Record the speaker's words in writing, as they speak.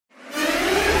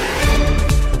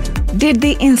Did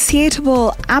the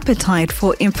insatiable appetite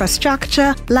for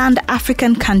infrastructure land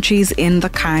African countries in the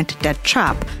current debt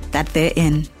trap that they're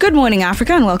in? Good morning,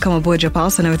 Africa, and welcome aboard your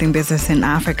pulse on everything business in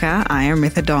Africa. I am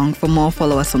Ritha Dong. For more,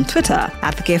 follow us on Twitter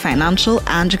at The K Financial,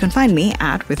 and you can find me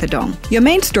at Ritha Dong. Your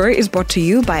main story is brought to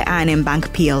you by I&M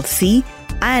Bank PLC.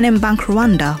 I&M Bank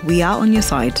Rwanda, we are on your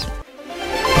side.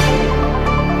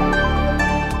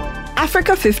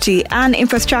 Africa 50, an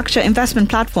infrastructure investment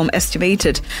platform,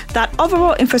 estimated that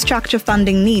overall infrastructure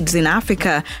funding needs in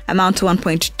Africa amount to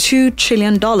 $1.2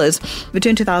 trillion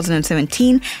between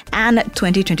 2017 and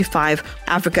 2025.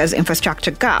 Africa's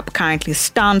infrastructure gap currently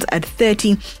stands at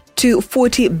 $30 to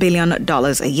 $40 billion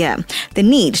a year. The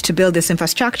need to build this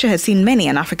infrastructure has seen many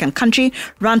an African country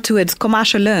run towards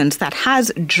commercial loans that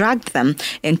has dragged them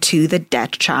into the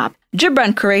debt trap.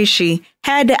 Gibran Qureshi,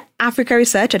 head Africa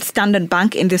Research at Standard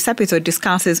Bank, in this episode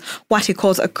discusses what he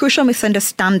calls a crucial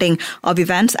misunderstanding of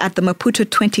events at the Maputo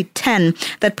 2010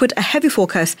 that put a heavy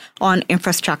focus on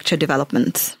infrastructure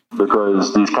development.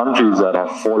 Because these countries that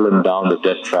have fallen down the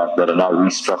debt trap, that are now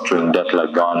restructuring debt,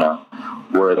 like Ghana,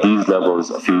 were at these levels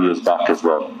a few years back as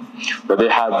well. But they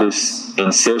had this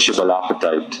insatiable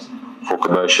appetite for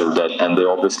commercial debt, and they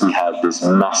obviously have this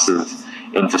massive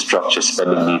infrastructure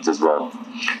spending needs as well.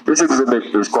 This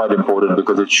exhibit is quite important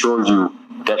because it shows you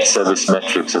debt service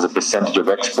metrics as a percentage of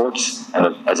exports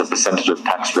and as a percentage of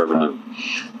tax revenue.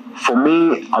 For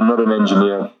me, I'm not an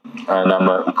engineer and I'm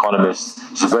an economist.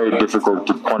 It's very difficult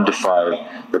to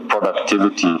quantify the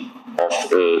productivity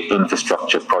of an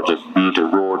infrastructure project, be it a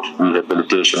road,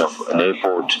 rehabilitation of an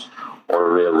airport,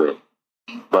 or a railway.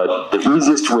 But the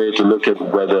easiest way to look at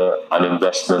whether an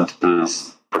investment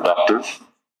is productive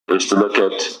is to look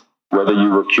at whether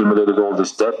you accumulated all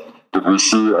this debt. Did we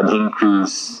see an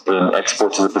increase in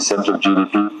exports as a percentage of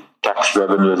GDP, tax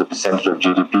revenue as a percentage of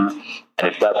GDP? And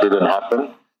if that didn't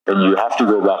happen, then you have to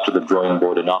go back to the drawing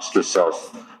board and ask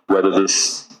yourself whether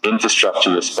this infrastructure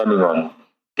you're spending on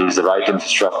is the right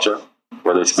infrastructure,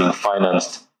 whether it's being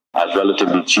financed at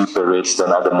relatively cheaper rates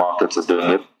than other markets are doing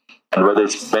it, and whether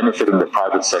it's benefiting the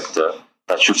private sector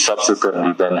that should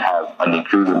subsequently then have an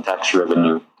increase in tax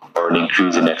revenue or an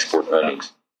increase in export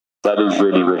earnings. That is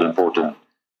really, really important.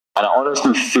 And I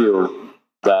honestly feel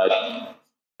that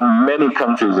many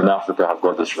countries in Africa have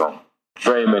got this wrong.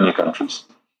 Very many countries.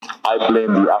 I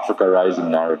blame the Africa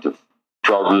Rising narrative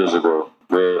 12 years ago,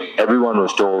 where everyone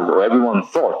was told, or everyone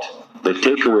thought, the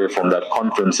takeaway from that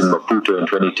conference in Maputo in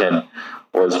 2010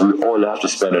 was we all have to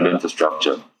spend on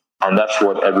infrastructure. And that's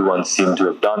what everyone seemed to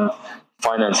have done,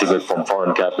 financing it from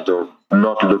foreign capital,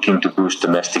 not looking to boost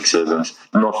domestic savings,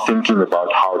 not thinking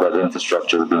about how that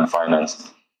infrastructure is being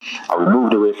financed. And we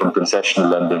moved away from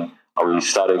concessional lending, and we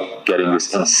started getting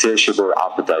this insatiable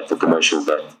appetite for commercial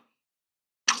debt.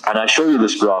 And I show you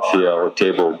this graph here, or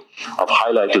table. I've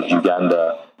highlighted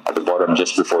Uganda at the bottom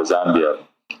just before Zambia.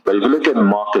 But if you look at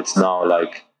markets now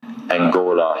like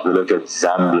Angola, you look at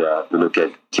Zambia, you look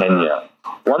at Kenya,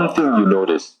 one thing you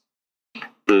notice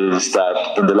is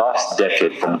that in the last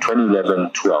decade, from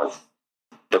 2011-12,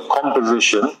 the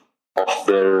composition of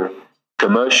their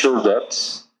commercial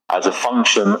debts as a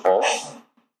function of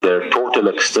their total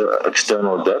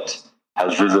external debt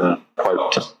has risen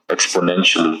quite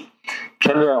exponentially.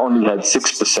 Kenya only had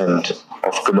 6%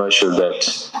 of commercial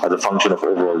debt as a function of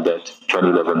overall debt,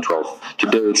 2011-12.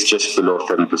 Today, it's just below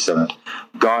 30%.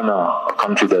 Ghana, a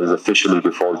country that has officially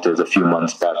defaulted a few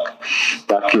months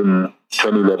back in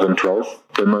 2011-12,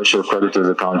 commercial creditors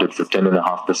accounted for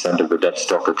 10.5% of the debt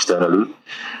stock externally.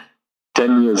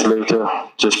 10 years later,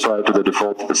 just prior to the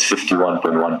default, it was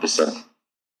 51.1%.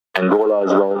 Angola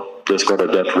as well just got a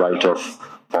debt write-off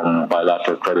from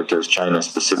bilateral creditors, China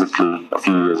specifically, a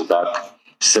few years back.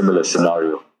 Similar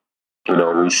scenario.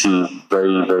 We see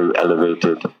very, very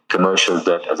elevated commercial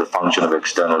debt as a function of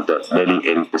external debt, nearly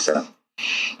 80%.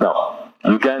 Now,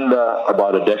 Uganda,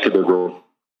 about a decade ago,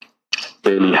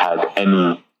 barely had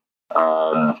any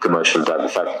commercial debt. In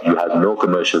fact, you had no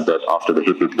commercial debt after the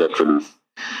HIPC debt relief.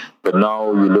 But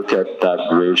now you look at that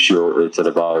ratio, it's at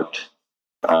about,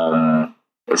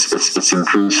 it's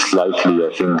increased slightly,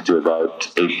 I think, to about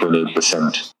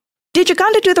 8.8%. Did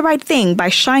Uganda do the right thing by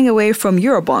shying away from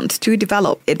Eurobonds to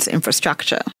develop its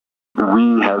infrastructure?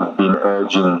 We have been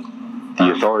urging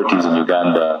the authorities in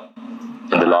Uganda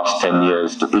in the last 10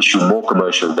 years to issue more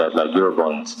commercial debt like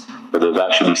Eurobonds, but they've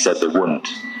actually said they wouldn't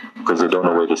because they don't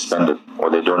know where to spend it, or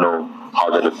they don't know how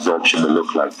that absorption will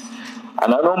look like.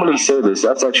 And I normally say this,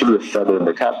 that's actually a feather in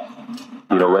the cap.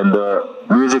 When the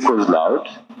music was loud,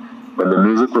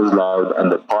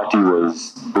 and the party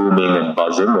was booming and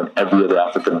buzzing, when every other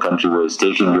African country was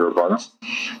taking Eurobonds,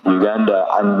 Uganda,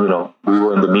 and we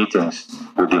were in the meetings,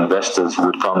 with investors who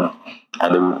would come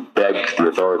and they would beg the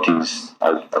authorities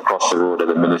across the road at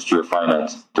the Ministry of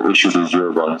Finance to issue these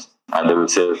Eurobonds. And they would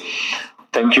say,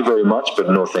 thank you very much, but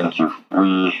no thank you.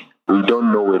 We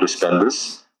don't know where to spend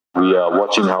this. We are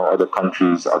watching how other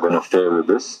countries are going to fare with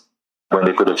this, when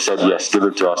they could have said, yes, give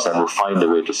it to us and we'll find a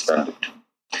way to spend it.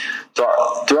 So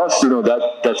to us,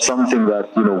 that's something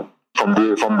that,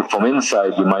 from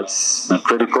inside you might be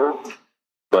critical,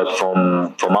 but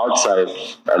from outside,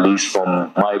 at least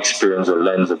from my experience or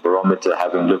lens of barometer,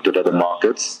 having looked at other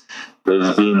markets,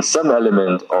 there's been some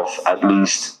element of at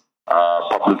least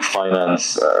public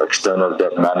finance, external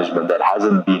debt management that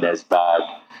hasn't been as bad,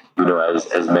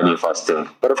 as many of us think.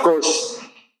 But of course,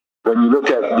 when you look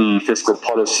at the fiscal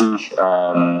policy,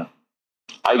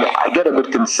 I get a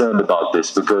bit concerned about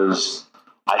this because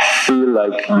I feel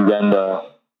like Uganda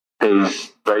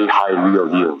pays very high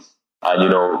real yields. And,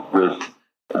 with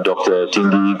Dr.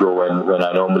 Tingi Igo, when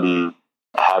I normally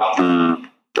have the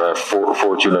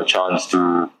fortune or chance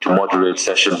to moderate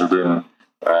sessions with him,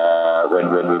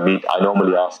 when we meet, I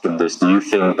normally ask him this: do you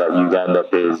think that Uganda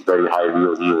pays very high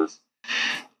real yields?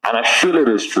 And I feel it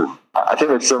is true. I think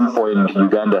at some point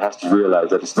Uganda has to realize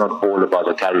that it's not all about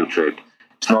the carry trade.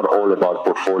 It's not all about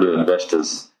portfolio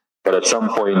investors. But at some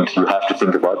point you have to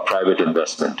think about private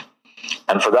investment.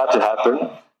 And for that to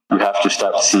happen, you have to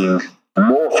start seeing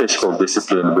more fiscal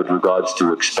discipline with regards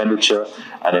to expenditure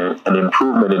and an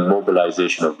improvement in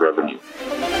mobilization of revenue.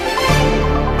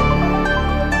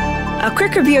 A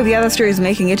quick review of the other stories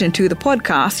making it into the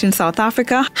podcast. In South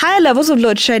Africa, higher levels of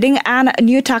load shedding and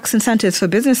new tax incentives for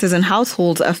businesses and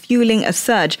households are fueling a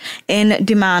surge in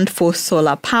demand for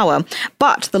solar power.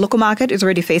 But the local market is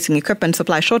already facing equipment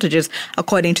supply shortages,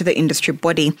 according to the industry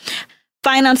body.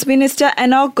 Finance Minister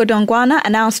Enoch Godongwana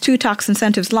announced 2 tax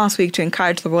incentives last week to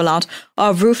encourage the rollout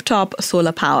of rooftop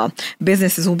solar power.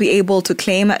 Businesses will be able to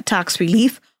claim tax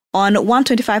relief on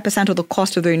 125% of the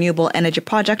cost of the renewable energy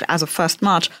project as of 1st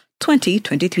March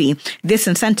 2023. This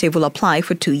incentive will apply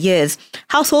for 2 years.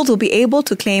 Households will be able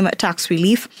to claim tax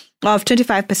relief of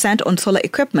 25% on solar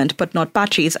equipment, but not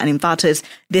batteries and inverters.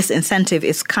 This incentive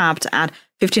is capped at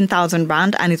 15,000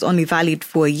 rand and is only valid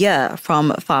for a year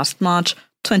from 1st March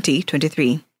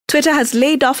 2023. Twitter has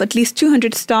laid off at least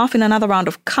 200 staff in another round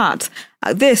of cuts.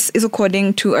 This is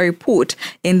according to a report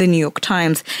in the New York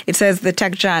Times. It says the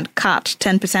tech giant cut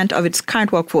 10% of its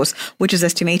current workforce, which is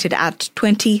estimated at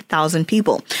 20,000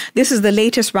 people. This is the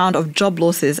latest round of job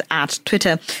losses at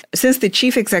Twitter since the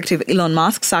chief executive Elon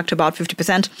Musk sacked about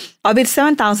 50% of its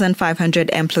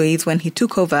 7,500 employees when he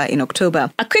took over in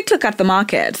October. A quick look at the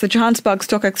markets. The Johannesburg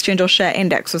Stock Exchange All-Share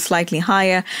Index was slightly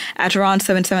higher at around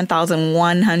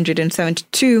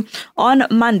 77,172 on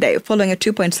Monday, following a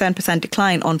 2.7%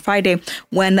 decline on Friday,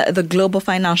 when the Global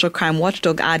Financial Crime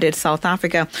Watchdog added South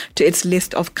Africa to its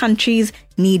list of countries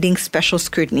needing special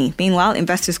scrutiny. Meanwhile,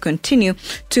 investors continue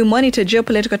to monitor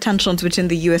geopolitical tensions between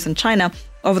the US and China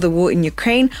over the war in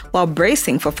Ukraine, while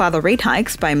bracing for further rate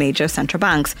hikes by major central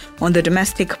banks. On the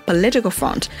domestic political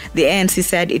front, the ANC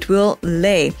said it will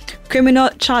lay criminal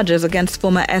charges against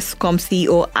former Eskom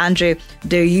CEO Andre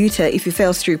de Ruyter if he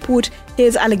fails to report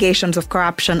his allegations of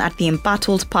corruption at the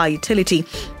embattled power utility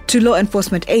to law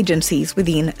enforcement agencies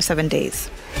within 7 days.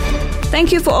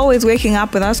 Thank you for always waking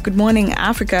up with us. Good Morning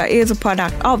Africa is a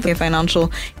product of K Financial.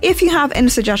 If you have any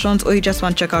suggestions or you just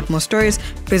want to check out more stories,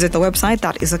 visit the website,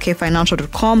 that is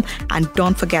okfinancial.com, and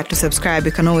don't forget to subscribe.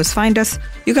 You can always find us.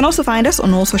 You can also find us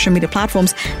on all social media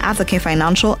platforms at the K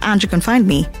Financial, and you can find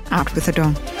me at With a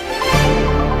Dome.